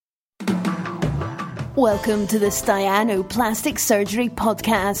Welcome to the Staiano Plastic Surgery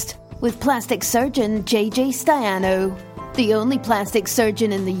Podcast with plastic surgeon JJ Staiano, the only plastic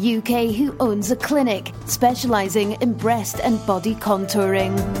surgeon in the UK who owns a clinic specialising in breast and body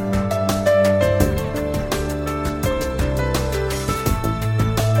contouring.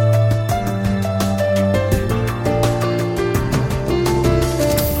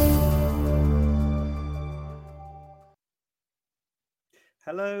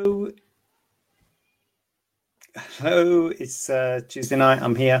 Hello, it's Tuesday night.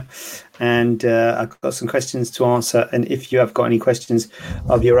 I'm here and I've got some questions to answer. And if you have got any questions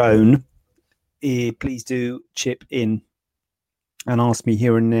of your own, please do chip in and ask me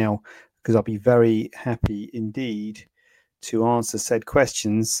here and now, because I'll be very happy indeed to answer said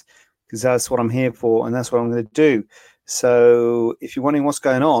questions, because that's what I'm here for and that's what I'm going to do. So if you're wondering what's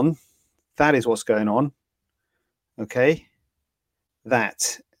going on, that is what's going on. Okay,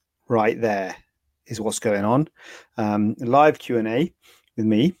 that right there is what's going on. Live Q&A with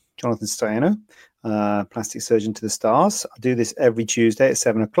me, Jonathan Staiano, plastic surgeon to the stars. I do this every Tuesday at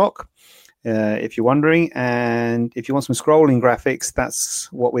 7 o'clock, if you're wondering. And if you want some scrolling graphics,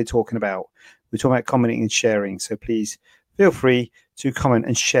 that's what we're talking about. We're talking about commenting and sharing. So please feel free to comment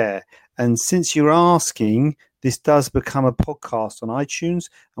and share. And since you're asking, this does become a podcast on iTunes,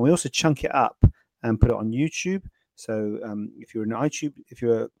 and we also chunk it up and put it on YouTube. So if you're a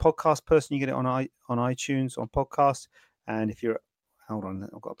podcast person, you get it on iTunes, on podcast. And if you're, hold on,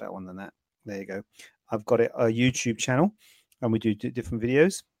 I've got a better one than that. There you go. I've got a YouTube channel, and we do different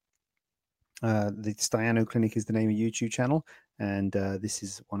videos. The Staiano Clinic is the name of YouTube channel, and this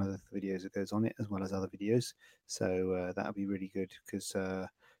is one of the videos that goes on it, as well as other videos. So that'll be really good, because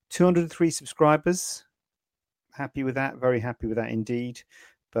 203 subscribers. Happy with that. Very happy with that indeed.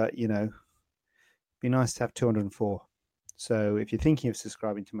 But, you know, be nice to have 204. So if you're thinking of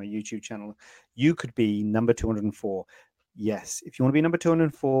subscribing to my YouTube channel, you could be number 204. Yes, if you want to be number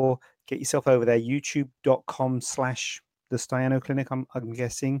 204, get yourself over there, youtube.com/the Staiano Clinic, I'm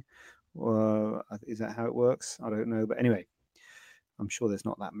guessing. Is that how it works? I don't know. But anyway, I'm sure there's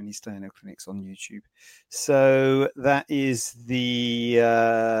not that many Staiano Clinics on YouTube. So that is the,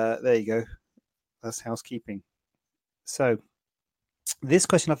 there you go. That's housekeeping. So this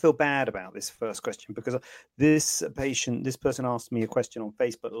question, I feel bad about this first question, because this person asked me a question on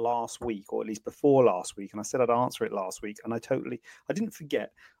Facebook last week, or at least before last week, and I said I'd answer it last week, and I didn't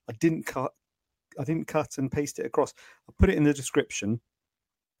forget. I didn't cut and paste it across. I put it in the description,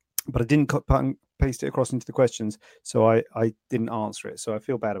 but I didn't cut and paste it across into the questions, so I didn't answer it. So I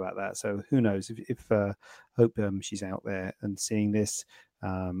feel bad about that. So who knows? If hope she's out there and seeing this.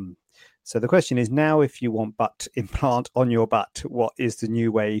 So the question is, now if you want butt implant on your butt, what is the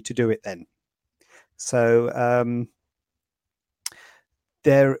new way to do it then? So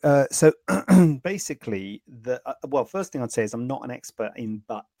so basically, first thing I'd say is I'm not an expert in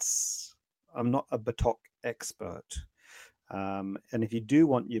butts. I'm not a buttock expert. And if you do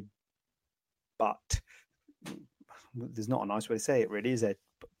want your butt, there's not a nice way to say it really, is it?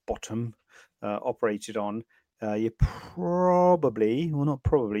 Bottom operated on. You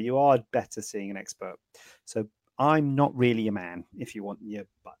you are better seeing an expert. So I'm not really a man if you want your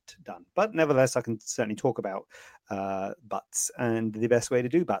butt done. But nevertheless, I can certainly talk about butts and the best way to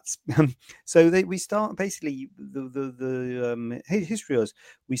do butts. So we start, basically, the history was,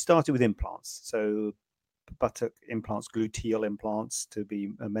 we started with implants. So buttock implants, gluteal implants, to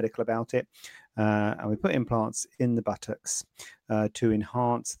be medical about it. And we put implants in the buttocks to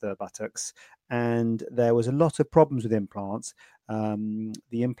enhance the buttocks. And there was a lot of problems with implants. The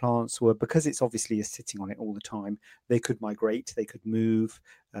implants were, because it's obviously sitting on it all the time, they could migrate, they could move.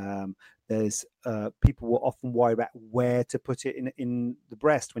 People will often worry about where to put it in the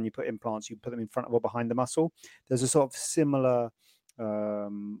breast. When you put implants, you put them in front or behind the muscle. There's a sort of similar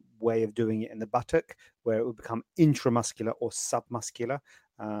way of doing it in the buttock, where it would become intramuscular or submuscular.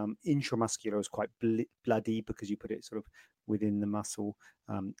 Intramuscular is quite bloody, because you put it sort of within the muscle.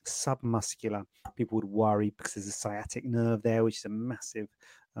 Submuscular, people would worry because there's a sciatic nerve there, which is a massive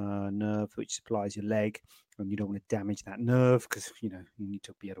nerve which supplies your leg, and you don't want to damage that nerve, because you need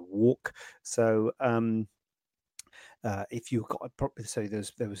to be able to walk. So if you've got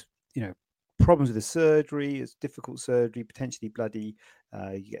there was problems with the surgery. It's difficult surgery, potentially bloody.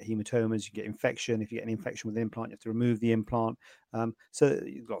 You get hematomas, you get infection. If you get an infection with an implant, you have to remove the implant. So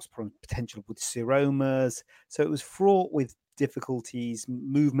lots of problems, potential with seromas. So it was fraught with difficulties,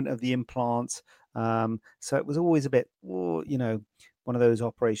 movement of the implants. So it was always a bit, one of those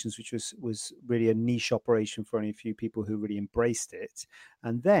operations which was really a niche operation for only a few people who really embraced it.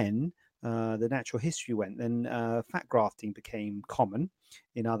 And then the natural history went, then fat grafting became common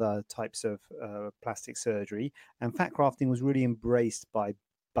in other types of plastic surgery, and fat grafting was really embraced by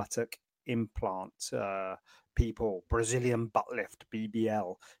buttock implant people, Brazilian butt lift,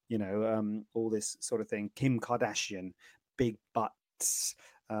 BBL, all this sort of thing. Kim Kardashian, big butts,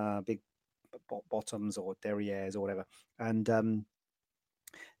 big bottoms or derrieres or whatever, and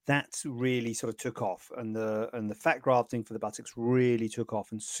that's really sort of took off, and the fat grafting for the buttocks really took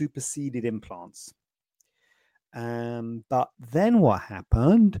off and superseded implants. But then what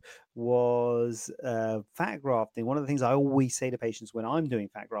happened was fat grafting. One of the things I always say to patients when I'm doing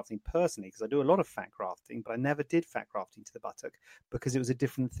fat grafting personally, because I do a lot of fat grafting, but I never did fat grafting to the buttock because it was a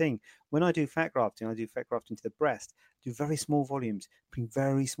different thing. When I do fat grafting to the breast, do very small volumes, bring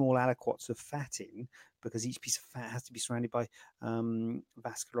very small aliquots of fat in, because each piece of fat has to be surrounded by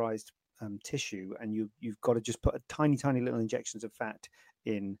vascularized tissue, and you've got to just put a tiny little injections of fat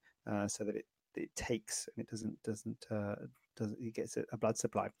in so that it takes, and it gets a blood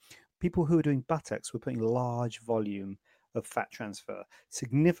supply. People who are doing buttocks were putting large volume of fat transfer,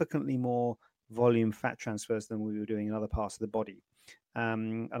 significantly more volume fat transfers than we were doing in other parts of the body.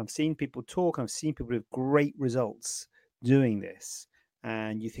 And I've seen people talk, and I've seen people with great results doing this.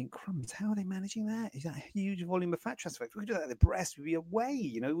 And you think, crumbs, how are they managing that? Is that a huge volume of fat transfer? If we could do that at the breast, we'd be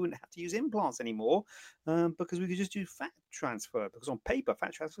away. We wouldn't have to use implants anymore because we could just do fat transfer. Because on paper,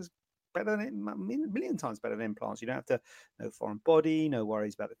 fat transfer is better than a million times better than implants. You don't have to no foreign body, no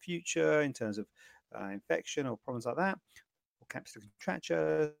worries about the future in terms of infection or problems like that, or capsular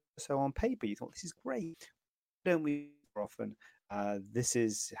contracture. So on paper, you thought this is great. Don't we often? This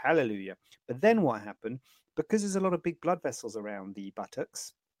is hallelujah. But then what happened? Because there's a lot of big blood vessels around the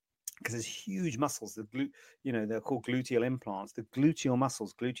buttocks, because there's huge muscles, they're called gluteal implants. The gluteal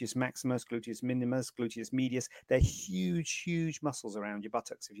muscles, gluteus maximus, gluteus minimus, gluteus medius, they're huge muscles around your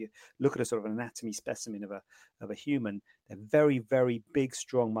buttocks. If you look at a sort of anatomy specimen of a human, they're very, very big,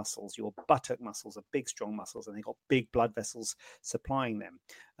 strong muscles. Your buttock muscles are big, strong muscles, and they've got big blood vessels supplying them.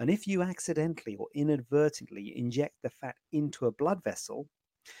 And if you accidentally or inadvertently inject the fat into a blood vessel,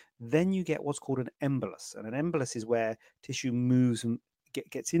 then you get what's called an embolus. And an embolus is where tissue moves and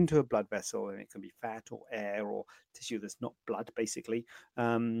gets into a blood vessel, and it can be fat or air or tissue that's not blood, basically,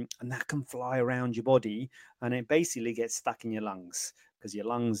 and that can fly around your body, and it basically gets stuck in your lungs, because your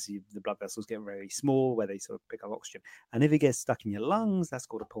lungs, the blood vessels get very small where they sort of pick up oxygen, and if it gets stuck in your lungs, that's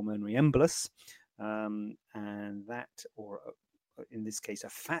called a pulmonary embolus, and that, or in this case, a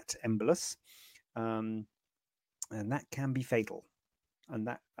fat embolus, and that can be fatal,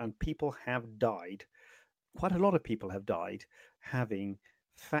 and people have died. Quite a lot of people have died having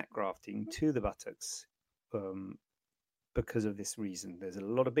fat grafting to the buttocks because of this reason. There's a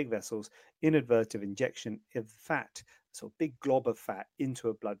lot of big vessels, inadvertent injection of fat, so a big glob of fat into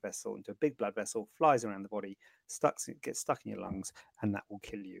a blood vessel, into a big blood vessel, flies around the body, gets stuck in your lungs, and that will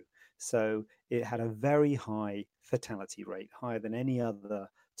kill you. So it had a very high fatality rate, higher than any other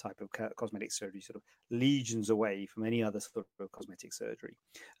type of cosmetic surgery, sort of legions away from any other sort of cosmetic surgery.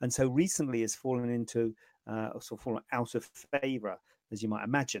 And so recently it's fallen out of favor, as you might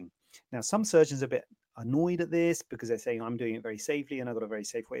imagine. Now, some surgeons are a bit annoyed at this because they're saying, I'm doing it very safely and I've got a very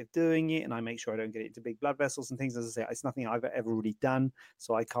safe way of doing it, and I make sure I don't get it into big blood vessels and things. As I say, it's nothing I've ever really done,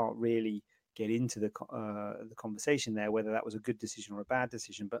 so I can't really get into the conversation there, whether that was a good decision or a bad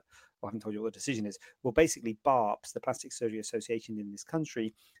decision. But I haven't told you what the decision is. Well, basically, BARPS, the Plastic Surgery Association in this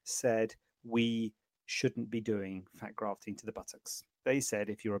country, said we shouldn't be doing fat grafting to the buttocks. They said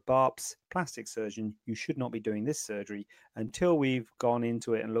if you're a BARPS plastic surgeon, you should not be doing this surgery until we've gone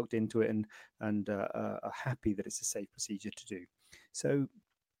into it and looked into it and are happy that it's a safe procedure to do. So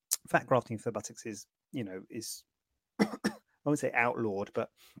fat grafting for the buttocks is I won't say outlawed, but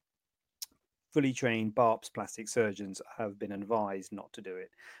fully trained BARPS plastic surgeons have been advised not to do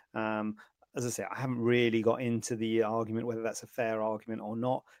it. As I say, I haven't really got into the argument whether that's a fair argument or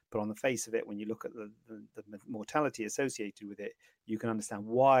not, but on the face of it, when you look at the mortality associated with it, you can understand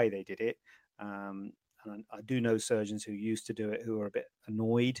why they did it. And I do know surgeons who used to do it who are a bit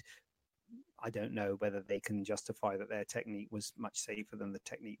annoyed. I don't know whether they can justify that their technique was much safer than the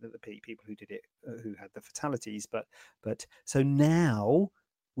technique that the people who did it, who had the fatalities. But so now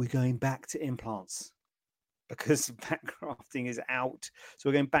we're going back to implants, because fat grafting is out. So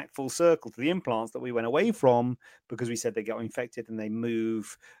we're going back full circle to the implants that we went away from, because we said they get infected and they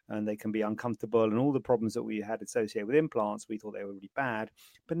move and they can be uncomfortable, and all the problems that we had associated with implants, we thought they were really bad.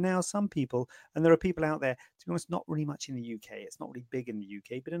 But now some people, and there are people out there, to be honest, not really much in the UK. It's not really big in the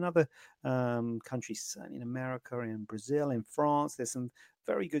UK, but in other countries, certainly in America, in Brazil, in France, there's some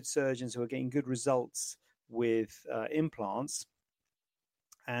very good surgeons who are getting good results with implants.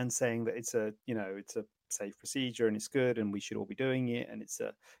 and saying that it's a safe procedure and it's good and we should all be doing it, and it's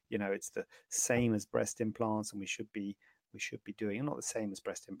it's the same as breast implants and we should be doing, not the same as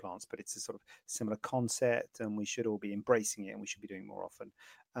breast implants, but it's a sort of similar concept and we should all be embracing it and we should be doing more often.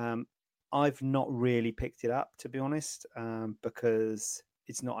 I've not really picked it up, to be honest, because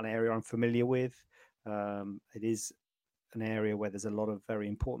it's not an area I'm familiar with. It is an area where there's a lot of very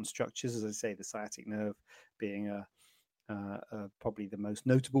important structures, as I say, the sciatic nerve being probably the most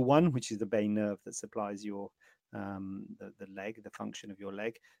notable one, which is the main nerve that supplies your the leg, the function of your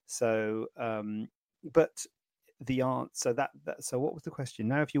leg. So, but the answer so what was the question?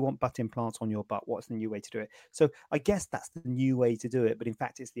 Now, if you want butt implants on your butt, what's the new way to do it? So I guess that's the new way to do it, but in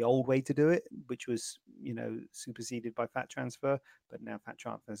fact it's the old way to do it, which was superseded by fat transfer, but now fat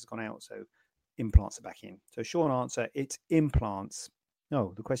transfer has gone out, so implants are back in. So short answer, it's implants.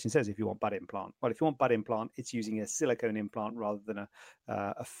 No, the question says if you want butt implant. Well, if you want butt implant, it's using a silicone implant rather than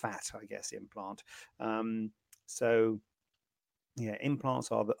a fat, I guess, implant. So yeah,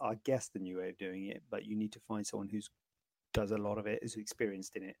 implants are, I guess, the new way of doing it, but you need to find someone who does a lot of it, is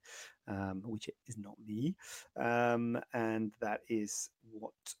experienced in it, which is not me. And that is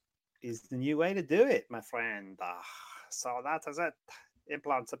what is the new way to do it, my friend. So that is it.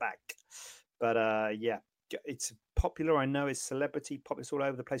 Implants are back. But yeah, it's popular. I know it's celebrity pop. It's all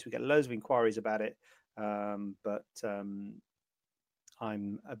over the place. We get loads of inquiries about it. But I'm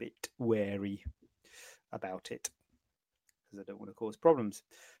a bit wary about it, because I don't want to cause problems.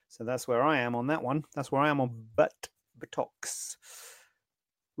 So that's where I am on that one. That's where I am on buttocks.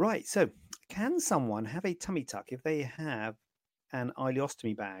 Right. So can someone have a tummy tuck if they have an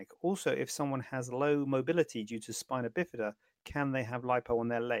ileostomy bag? Also, if someone has low mobility due to spina bifida, can they have lipo on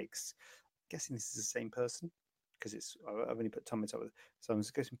their legs? I'm guessing this is the same person, because I've only put tummy tuck with it. So I'm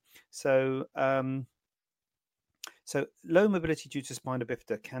just guessing. So low mobility due to spina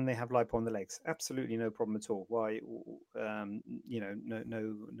bifida, can they have lipo on the legs? Absolutely no problem at all. Why?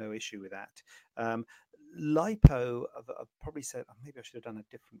 No issue with that. Lipo, I've probably said, maybe I should have done a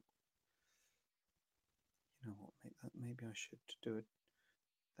different. You know what? Maybe I should do it.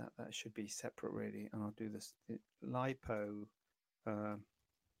 That should be separate, really. And I'll do this. Lipo.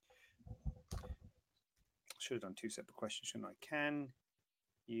 Should have done two separate questions, shouldn't I? Can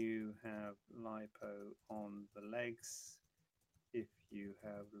you have lipo on the legs if you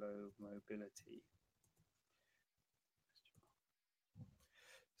have low mobility?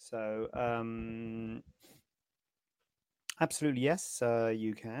 So absolutely yes,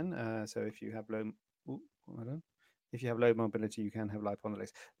 you can. So if you have if you have low mobility, you can have lipo on the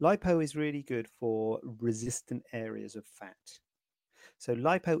legs. Lipo is really good for resistant areas of fat. So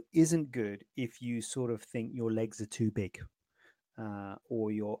lipo isn't good if you sort of think your legs are too big.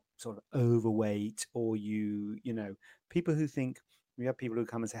 Or you're sort of overweight, or people who think, we have people who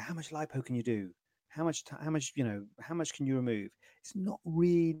come and say, how much lipo can you do? How much can you remove? It's not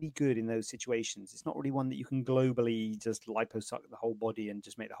really good in those situations. It's not really one that you can globally just liposuck the whole body and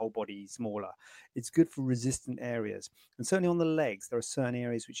just make the whole body smaller. It's good for resistant areas. And certainly on the legs, there are certain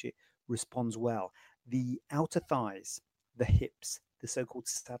areas which it responds well. The outer thighs, the hips, the so-called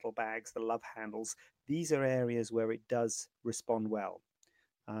saddlebags, the love handles, these are areas where it does respond well.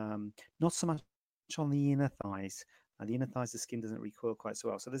 Not so much on the inner thighs. The inner thighs, the skin doesn't recoil quite so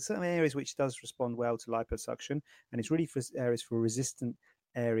well. So there's certain areas which does respond well to liposuction, and it's really for areas for resistant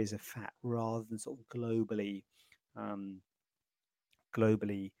areas of fat, rather than sort of globally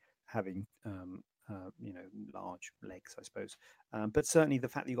having large legs, I suppose. But certainly the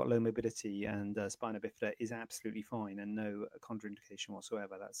fact that you've got low mobility and spina bifida is absolutely fine, and no contraindication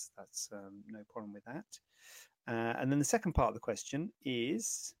whatsoever. That's no problem with that. And then the second part of the question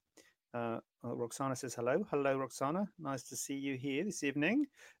is, Roxana says hello. Hello, Roxana. Nice to see you here this evening.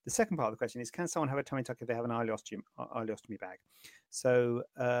 The second part of the question is, can someone have a tummy tuck if they have an ileostomy bag? So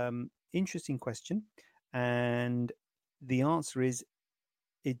interesting question. And the answer is,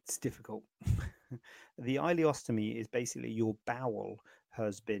 it's difficult. The ileostomy is basically your bowel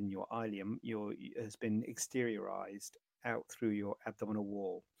has been, your ileum, has been exteriorized out through your abdominal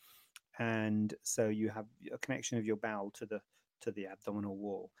wall, and so you have a connection of your bowel to the abdominal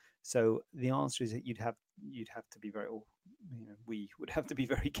wall. So the answer is that you'd have to be we would have to be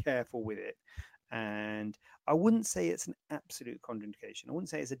very careful with it. And I wouldn't say it's an absolute contraindication. I wouldn't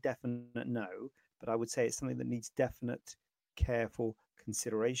say it's a definite no, but I would say it's something that needs definite, careful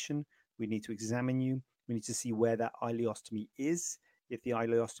consideration. We need to examine you. We need to see where that ileostomy is. If the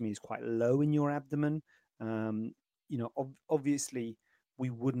ileostomy is quite low in your abdomen, obviously we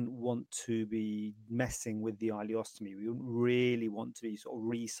wouldn't want to be messing with the ileostomy. We wouldn't really want to be sort of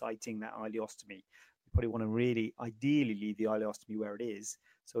resiting that ileostomy. We probably want to really ideally leave the ileostomy where it is,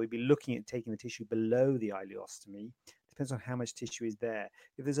 So we'd be looking at taking the tissue below the ileostomy. Depends on how much tissue is there.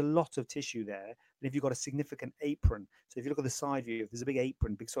 If there's a lot of tissue there, and if you've got a significant apron, so if you look at the side view, if there's a big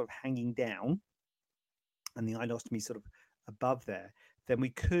apron, big sort of hanging down, and the ileostomy sort of above there, then we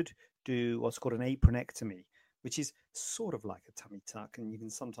could do what's called an apronectomy, which is sort of like a tummy tuck, and you can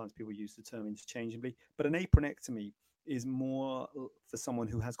sometimes people use the term interchangeably, but an apronectomy is more for someone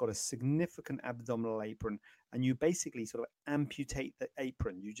who has got a significant abdominal apron, and you basically sort of amputate the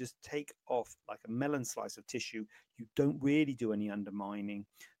apron. You just take off like a melon slice of tissue. You don't really do any undermining.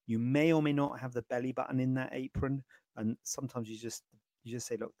 You may or may not have the belly button in that apron, and sometimes you just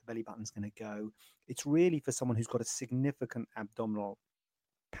say, look, the belly button's going to go. It's really for someone who's got a significant abdominal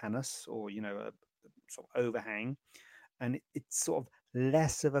pannus, or a sort of overhang, and it's sort of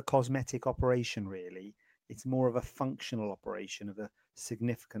less of a cosmetic operation, really. It's more of a functional operation of a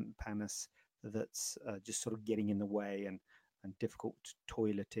significant pannus that's just sort of getting in the way and difficult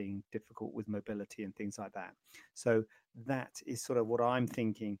toileting, difficult with mobility and things like that. So that is sort of what I'm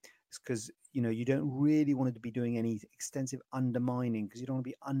thinking, because you don't really want to be doing any extensive undermining, because you don't want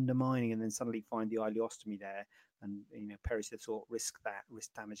to be undermining and then suddenly find the ileostomy there, and perisylves or risk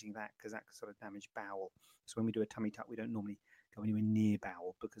damaging that, because that could sort of damage bowel. So when we do a tummy tuck, we don't normally go anywhere near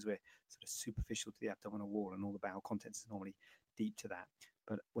bowel, because we're sort of superficial to the abdominal wall, and all the bowel contents is normally deep to that.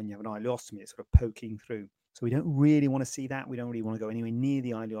 But when you have an ileostomy, it's sort of poking through. So we don't really want to see that. We don't really want to go anywhere near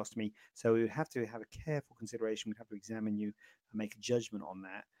the ileostomy. So we would have to have a careful consideration. We'd have to examine you and make a judgment on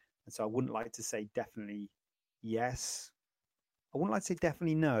that. And so I wouldn't like to say definitely yes. I wouldn't like to say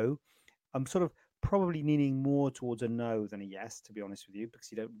definitely no. I'm sort of probably leaning more towards a no than a yes, to be honest with you,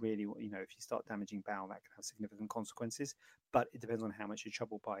 because you don't really, if you start damaging bowel, that can have significant consequences. But it depends on how much you're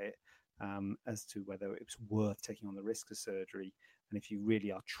troubled by it, as to whether it's worth taking on the risk of surgery. And if you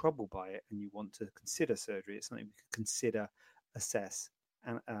really are troubled by it and you want to consider surgery, it's something we could consider, assess,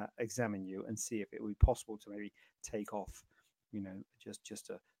 and examine you and see if it would be possible to maybe take off, just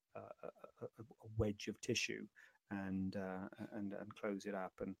a wedge of tissue and close it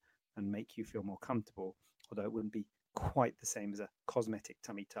up and make you feel more comfortable, although it wouldn't be quite the same as a cosmetic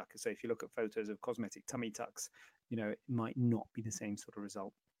tummy tuck. So if you look at photos of cosmetic tummy tucks, it might not be the same sort of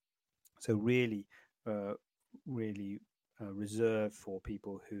result. So really reserved for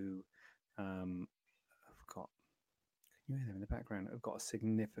people who have got, can you hear them in the background, have got a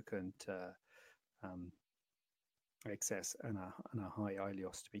significant excess and a high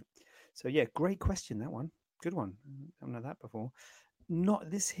ileostomy. So yeah, great question, that one. Good one. I haven't had that before. Not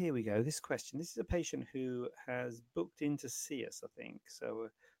this. Here we go. This question. This is a patient who has booked in to see us, I think. So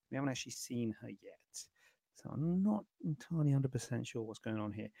we haven't actually seen her yet. So I'm not entirely 100% sure what's going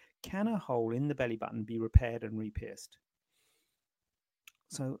on here. Can a hole in the belly button be repaired and re-pierced?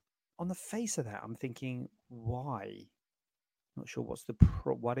 So on the face of that, I'm thinking, why? Not sure what's the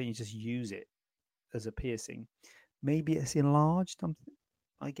why don't you just use it as a piercing? Maybe it's enlarged,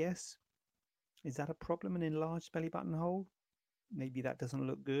 I guess. Is that a problem, an enlarged belly button hole? Maybe that doesn't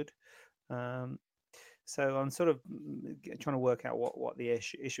look good. So I'm sort of trying to work out what the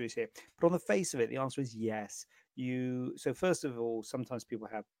issue is here. But on the face of it, the answer is yes. So first of all, sometimes people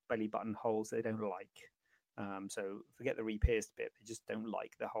have belly button holes they don't like. So forget the re-pierced bit. They just don't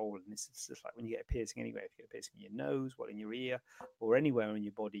like the hole. And this is just like when you get a piercing anyway. If you get a piercing in your nose, in your ear, or anywhere in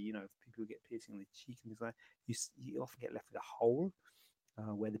your body, if people get piercing on the cheek and things like that, you often get left with a hole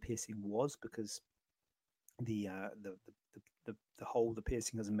where the piercing was, because the hole the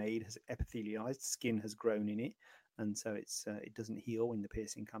piercing has made has epithelialized, skin has grown in it, and so it doesn't heal when the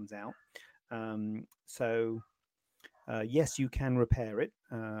piercing comes out. Yes, you can repair it,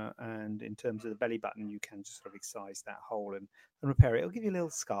 and in terms of the belly button, you can just sort of excise that hole and repair it. It'll give you a little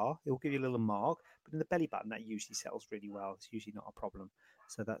scar, it'll give you a little mark, but in the belly button, that usually settles really well. It's usually not a problem.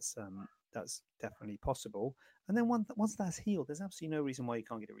 So that's definitely possible. And then once that's healed, there's absolutely no reason why you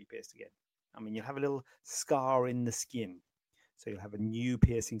can't get it re-pierced again. I mean, you'll have a little scar in the skin, so you'll have a new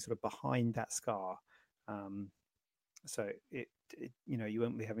piercing sort of behind that scar. So you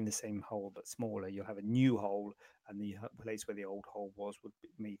won't be having the same hole but smaller. You'll have a new hole, and the place where the old hole was would be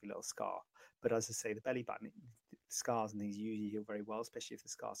maybe a little scar. But as I say, the belly button scars and things usually heal very well, especially if the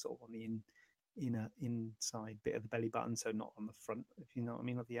scar's sort of on the inside bit of the belly button, so not on the front, if you know what I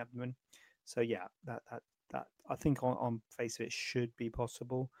mean, of the abdomen. So yeah, that I think on face of it should be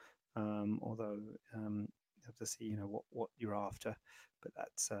possible, although you have to see what you're after. But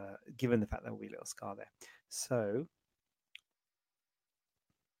that's given the fact there will be a little scar there. So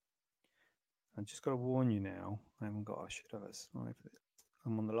I've just got to warn you now. I should have a slide for this.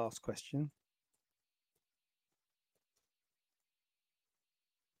 I'm on the last question.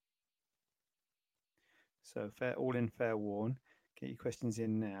 So all in, fair warn. get your questions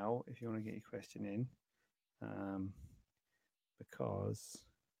in now if you want to get your question in, because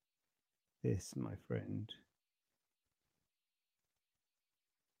this, my friend.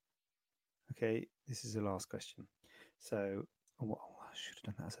 Okay, this is the last question. So, I should have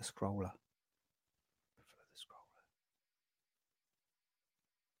done that as a scroller. I prefer the scroller.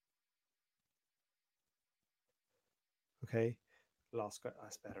 Okay, last question.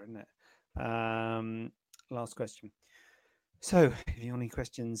 That's better, isn't it? Last question. So, if you have any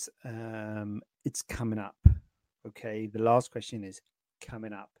questions, it's coming up. Okay, the last question is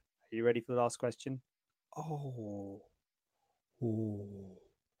coming up. Are you ready for the last question? Oh.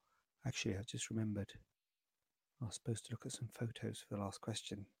 Actually, I just remembered. I was supposed to look at some photos for the last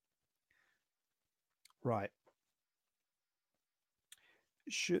question. Right.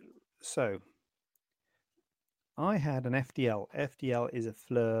 So, I had an FDL. FDL is a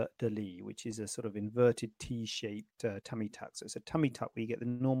fleur de lis, which is a sort of inverted T-shaped tummy tuck. So it's a tummy tuck where you get the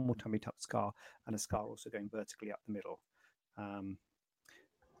normal tummy tuck scar and a scar also going vertically up the middle.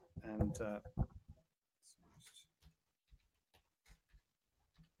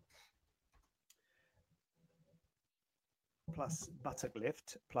 Plus buttock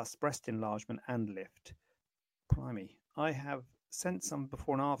lift, plus breast enlargement and lift. Blimey. I have sent some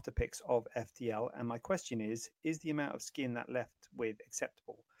before and after pics of FDL, and my question is the amount of skin that left with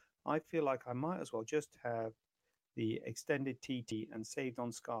acceptable? I feel like I might as well just have the extended TT and saved on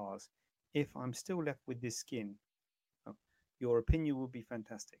scars if I'm still left with this skin. Oh, your opinion would be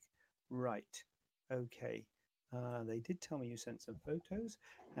fantastic. Right. Okay. They did tell me you sent some photos,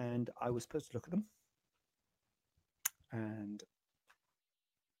 and I was supposed to look at them. And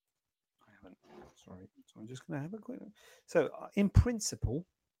I haven't. Sorry. So I'm just going to have a quick look. So, in principle,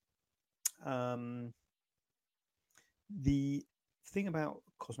 the thing about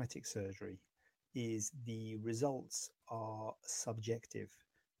cosmetic surgery is the results are subjective.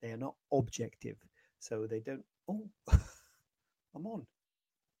 They are not objective. So they don't. Oh, I'm on.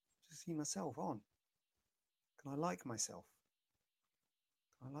 Just see myself on. Can I like myself?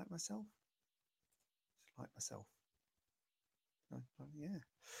 Can I like myself? Just like myself. Yeah.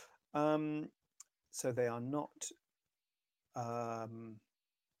 So they are not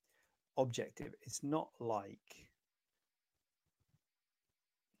objective. It's not like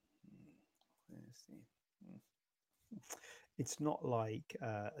it's not like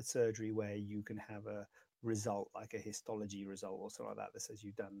a surgery where you can have a result like a histology result or something like that that says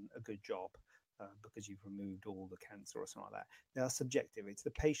you've done a good job because you've removed all the cancer or something like that. They are subjective. It's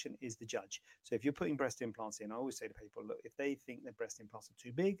the patient is the judge. So if you're putting breast implants in, I always say to people, look, if they think their breast implants are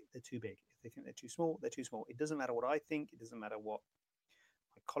too big, they're too big. If they think they're too small, they're too small. It doesn't matter what I think. It doesn't matter what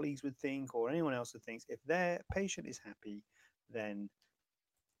my colleagues would think or anyone else would think. If their patient is happy, then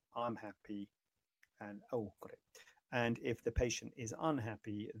I'm happy. And got it. And if the patient is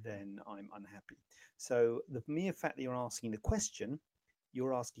unhappy, then I'm unhappy. So the mere fact that you're asking the question,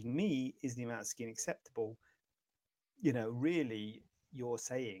 you're asking me, is the amount of skin acceptable? Really, you're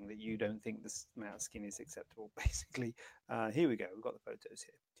saying that you don't think this amount of skin is acceptable, basically. Here we go. We've got the photos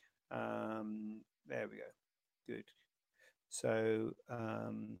here. There we go. Good. So,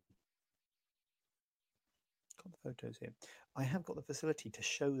 got the photos here. I have got the facility to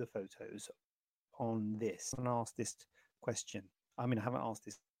show the photos on this. I haven't asked this question. I mean, I haven't asked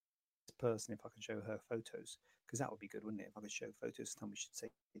this person if I can show her photos, because that would be good, wouldn't it? If I could show photos, then we should say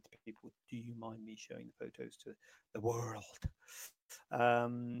to people, do you mind me showing the photos to the world?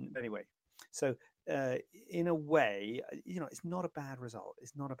 Anyway, so in a way, it's not a bad result.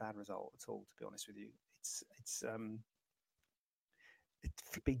 It's not a bad result at all, to be honest with you. It's a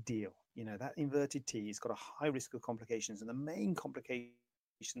big deal. That inverted T has got a high risk of complications, and the main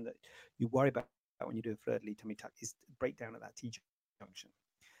complication that you worry about when you do a fleur-de-lis tummy tuck is breakdown at that T junction.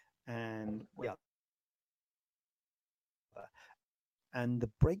 And the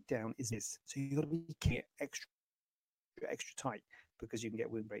breakdown is this. So you've got to be extra tight because you can get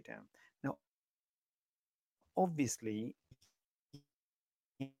wound breakdown. Now, obviously,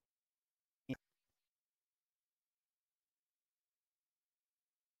 that's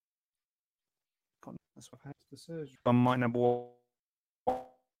what I've had the surgery. On my number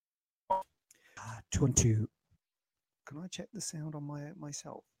 212. Can I check the sound on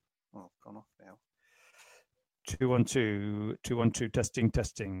myself? Oh, I've gone off now. 212, 212, testing.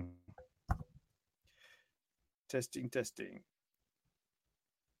 Testing.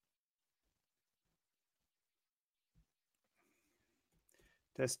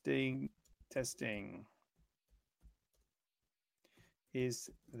 Testing. Is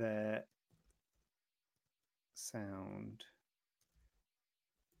there sound?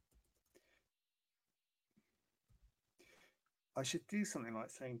 I should do something like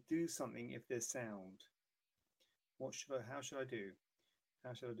saying, do something if there's sound. How should I do?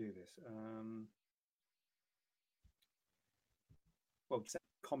 How should I do this? Well,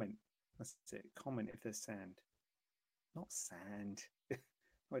 comment. That's it. Comment if there's sand. Not sand.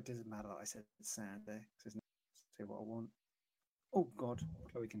 Well, it doesn't matter that I said sand there. There's no say what I want. Oh, God.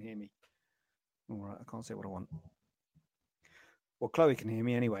 Chloe can hear me. All right. I can't say what I want. Well, Chloe can hear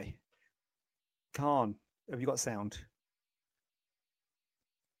me anyway. Khan, have you got sound?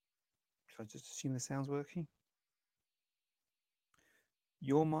 Should I just assume the sound's working?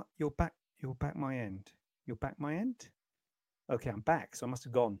 You're back my end. You're back my end? Okay, I'm back, so I must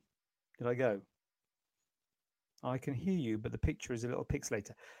have gone. Did I go? I can hear you, but the picture is a little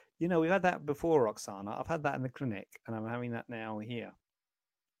pixelated. You know, we've had that before, Roxana. I've had that in the clinic, and I'm having that now here.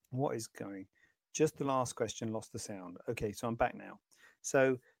 What is going? Just the last question lost the sound. Okay, so I'm back now.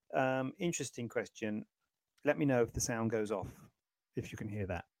 So, interesting question. Let me know if the sound goes off, if you can hear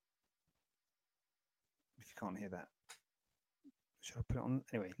that. If you can't hear that. Should I put it on?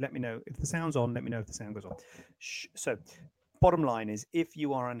 Anyway, let me know if the sound's on. Let me know if the sound goes off. So, bottom line is, if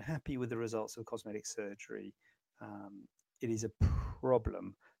you are unhappy with the results of cosmetic surgery, it is a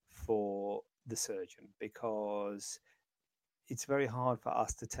problem for the surgeon, because it's very hard for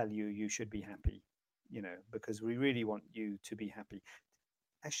us to tell you you should be happy, you know, because we really want you to be happy.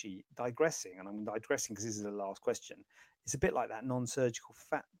 Actually, digressing, and I'm digressing because this is the last question. It's a bit like that non-surgical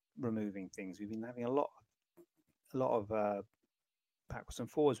fat removing things. We've been having a lot of backwards and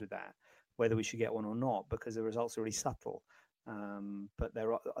forwards with that, whether we should get one or not, because the results are really subtle. But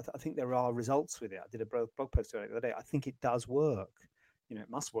I think there are results with it. I did a blog post the other day. I think it does work. You know, it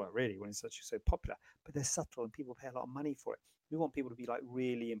must work really when it's so popular. But they're subtle, and people pay a lot of money for it. We want people to be like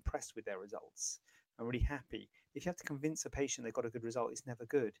really impressed with their results and really happy. If you have to convince a patient they've got a good result, it's never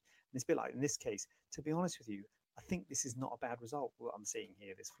good. And it's a bit like in this case. To be honest with you, I think this is not a bad result. What I'm seeing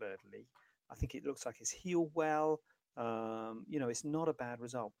here, this fleur-de-lis, I think it looks like it's healed well. You know, it's not a bad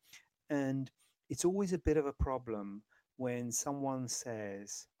result. And it's always a bit of a problem when someone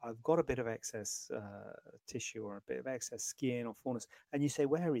says, I've got a bit of excess tissue or a bit of excess skin or fullness, and you say,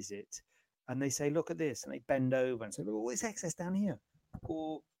 where is it? And they say, look at this, and they bend over and say, look, all this excess down here.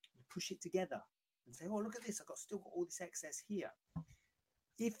 Or push it together and say, oh, look at this, still got all this excess here.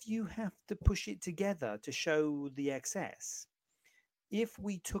 If you have to push it together to show the excess, if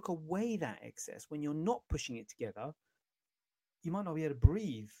we took away that excess when you're not pushing it together, you might not be able to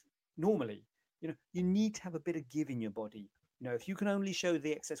breathe normally. You know, you need to have a bit of give in your body. You know, if you can only show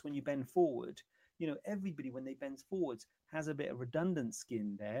the excess when you bend forward, you know, everybody when they bend forwards has a bit of redundant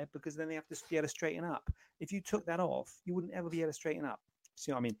skin there, because then they have to be able to straighten up. If you took that off, you wouldn't ever be able to straighten up.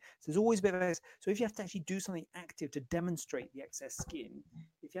 See what I mean? So there's always a bit of excess. So if you have to actually do something active to demonstrate the excess skin,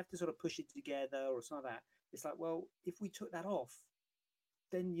 if you have to sort of push it together or something like that, it's like, well, if we took that off,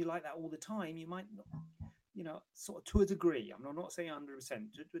 then you like that all the time. You might not, you know, sort of to a degree. I'm not saying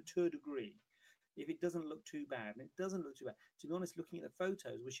 100%, to a degree. If it doesn't look too bad, and it doesn't look too bad. To be honest, looking at the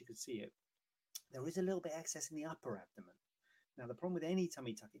photos, wish you could see it, there is a little bit excess in the upper abdomen. Now, the problem with any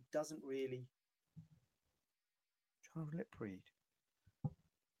tummy tuck, it doesn't really... Try to lip read.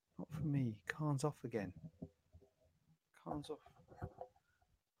 Not for me. Khan's off again. Khan's off.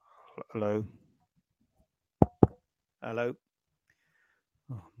 Hello. Hello.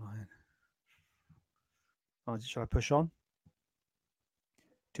 Oh, man. Oh, shall I push on?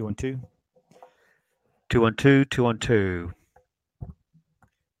 212. 212, 212.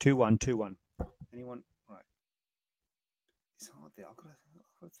 2121. Anyone? Right. It's hard there. I've got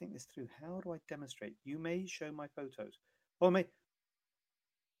to think this through. How do I demonstrate? You may show my photos. Oh, I may.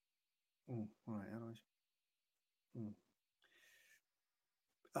 Oh, right. How do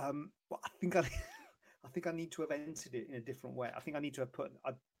I? Well, I think I need to have entered it in a different way. I think I need to have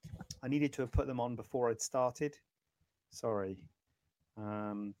I needed to have put them on before I'd started. Sorry.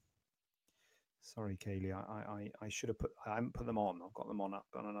 Sorry, Kaylee. I should have I haven't put them on. I've got them on up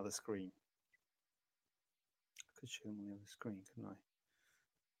on another screen. I could show them on the other screen, couldn't I?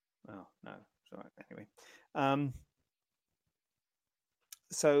 Oh, no. Sorry. Anyway.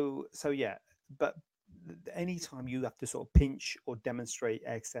 So yeah, but anytime you have to sort of pinch or demonstrate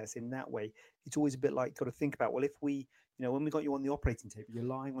excess in that way, it's always a bit like, got to think about, well, if we, you know, when we got you on the operating table, you're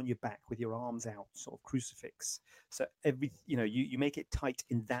lying on your back with your arms out, sort of crucifix. So you know, you make it tight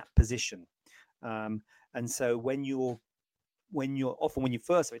in that position. And so when you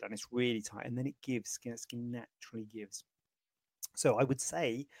first have it done, it's really tight, and then it gives, skin naturally gives. So I would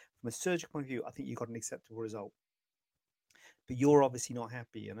say, from a surgical point of view, I think you got an acceptable result. But you're obviously not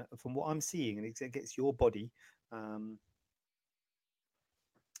happy, and from what I'm seeing, and it gets your body.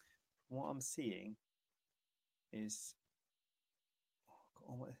 What I'm seeing is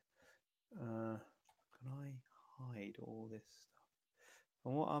can I hide all this stuff?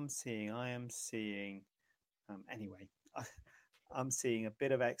 From what I'm seeing, I am seeing. Anyway, I'm seeing a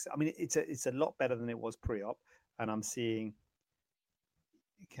bit of excess. I mean, it's a lot better than it was pre-op, and I'm seeing.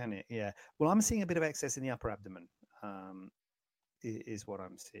 Can it? Yeah. Well, I'm seeing a bit of excess in the upper abdomen. Is what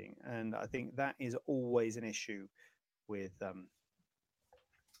I'm seeing, and I think that is always an issue with. All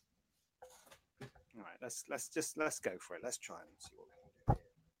right, let's go for it. Let's try and see what we can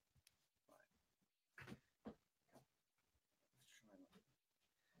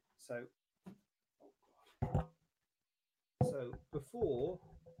do here. Right. So before,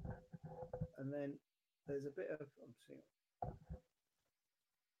 and then there's a bit of. I'm seeing.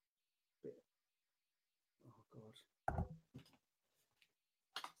 Oh God.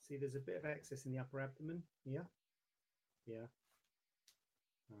 See, there's a bit of excess in the upper abdomen. Yeah. Yeah.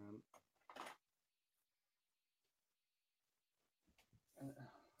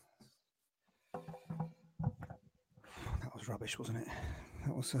 That was rubbish, wasn't it?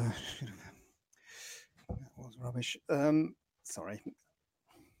 That was that was rubbish. Sorry.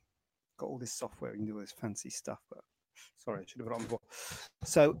 Got all this software, you can do all this fancy stuff, but sorry, I should have got on before.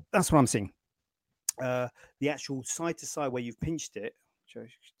 So that's what I'm seeing. The actual side to side where you've pinched it, which I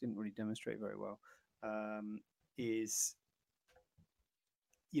didn't really demonstrate very well, is,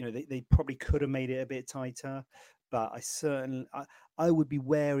 you know, they probably could have made it a bit tighter, but I would be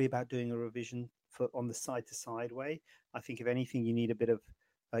wary about doing a revision on the side to side way. I think if anything, you need a bit of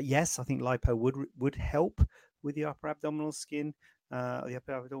yes, I think lipo would help with the upper abdominal skin, the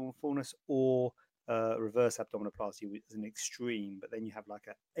upper abdominal fullness, or reverse abdominoplasty is an extreme, but then you have like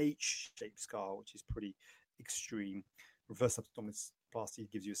a H-shaped scar, which is pretty extreme. Reverse abdominoplasty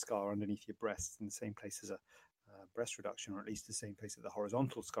gives you a scar underneath your breast in the same place as a breast reduction, or at least the same place that the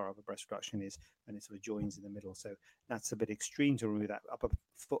horizontal scar of a breast reduction is, and it sort of joins in the middle. So that's a bit extreme to remove that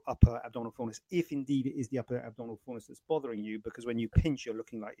upper abdominal fullness, if indeed it is the upper abdominal fullness that's bothering you, because when you pinch, you're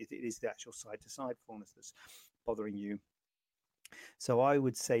looking like it is the actual side-to-side fullness that's bothering you. So I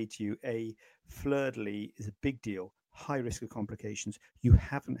would say to you, a fleur-de-lis is a big deal, high risk of complications. You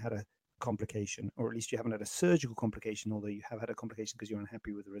haven't had a complication, or at least you haven't had a surgical complication, although you have had a complication because you're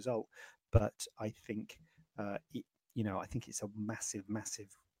unhappy with the result. But I think, I think it's a massive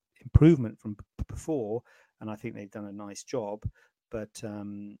improvement from before, and I think they've done a nice job. But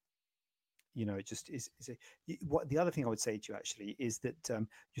it just is. What the other thing I would say to you actually is that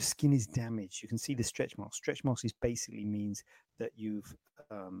your skin is damaged. You can see the stretch marks. Stretch marks is basically means that your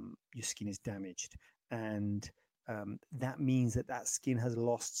skin is damaged, and that means that skin has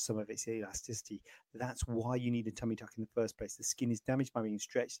lost some of its elasticity. That's why you need a tummy tuck in the first place. The skin is damaged by being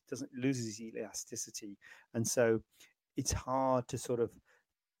stretched. It loses its elasticity, and so it's hard to sort of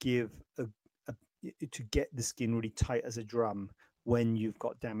give to get the skin really tight as a drum when you've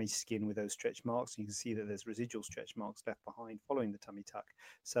got damaged skin with those stretch marks. You can see that there's residual stretch marks left behind following the tummy tuck.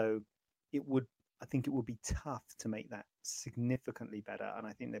 So I think it would be tough to make that significantly better. And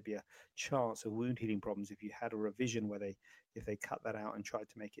I think there'd be a chance of wound healing problems if you had a revision where if they cut that out and tried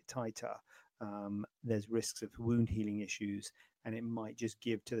to make it tighter. There's risks of wound healing issues, and it might just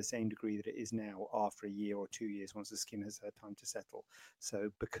give to the same degree that it is now after a year or 2 years once the skin has had time to settle. So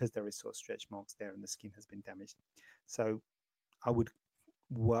because there is sort of stretch marks there and the skin has been damaged. So I'll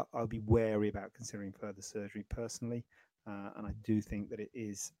be wary about considering further surgery personally, and I do think that it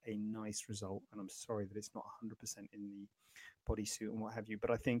is a nice result, and I'm sorry that it's not 100% in the bodysuit and what have you, but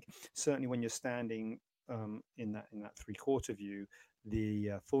I think certainly when you're standing in that three-quarter view,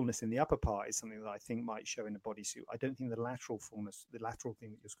 the fullness in the upper part is something that I think might show in the bodysuit. I don't think the lateral fullness, the lateral thing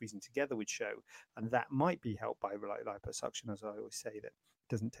that you're squeezing together would show, and that might be helped by liposuction, as I always say, that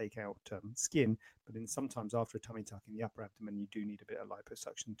doesn't take out skin, but then sometimes after a tummy tuck in the upper abdomen, you do need a bit of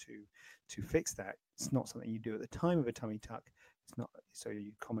liposuction to fix that. It's not something you do at the time of a tummy tuck. It's not, so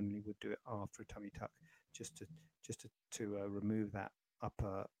you commonly would do it after a tummy tuck, just to remove that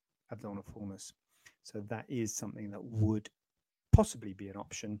upper abdominal fullness. So that is something that would possibly be an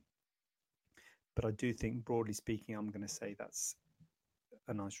option, but I do think, broadly speaking, I'm going to say that's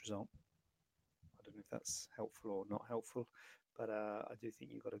a nice result. I don't know if that's helpful or not helpful, but I do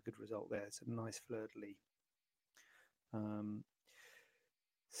think you got a good result there. It's a nice fleur-de-lis. How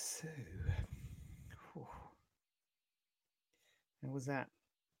was that?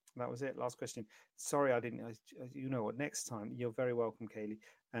 That was it. Last question. Sorry, I didn't. You know what? Next time, you're very welcome, Kaylee.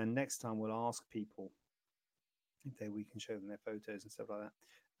 And next time, we'll ask people if we can show them their photos and stuff like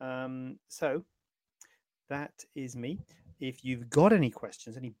that. So that is me. If you've got any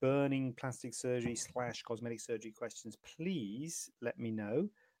questions, any burning plastic surgery / cosmetic surgery questions, please let me know.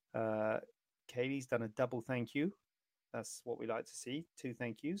 Kaylee's done a double thank you. That's what we like to see. 2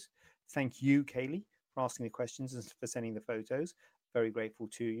 thank yous. Thank you, Kaylee, for asking the questions and for sending the photos. Very grateful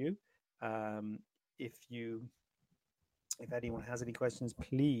to you. If anyone has any questions,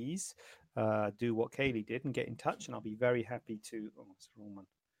 please do what Kaylee did and get in touch, and I'll be very happy to. Oh, it's the wrong one.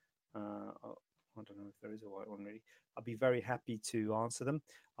 I don't know if there is a white one really. I'll be very happy to answer them.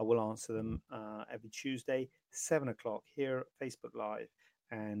 I will answer them every Tuesday, 7 o'clock here, Facebook Live,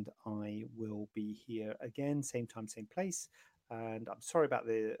 and I will be here again, same time, same place. And I'm sorry about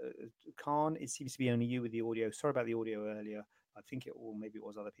the Khan. It seems to be only you with the audio. Sorry about the audio earlier. I think maybe it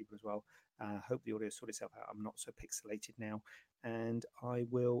was other people as well. Hope the audio sorted itself out. I'm not so pixelated now. And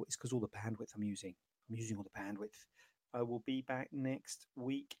it's because all the bandwidth I'm using all the bandwidth. I will be back next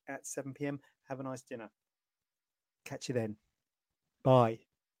week at 7 p.m. Have a nice dinner. Catch you then. Bye.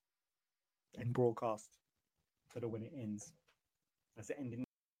 End broadcast. Better when it ends. As it ended.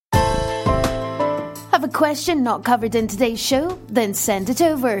 Have a question not covered in today's show? Then send it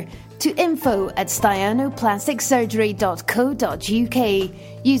over to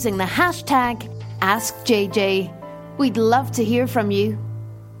info@staianoplasticsurgery.co.uk using the hashtag AskJJ. We'd love to hear from you.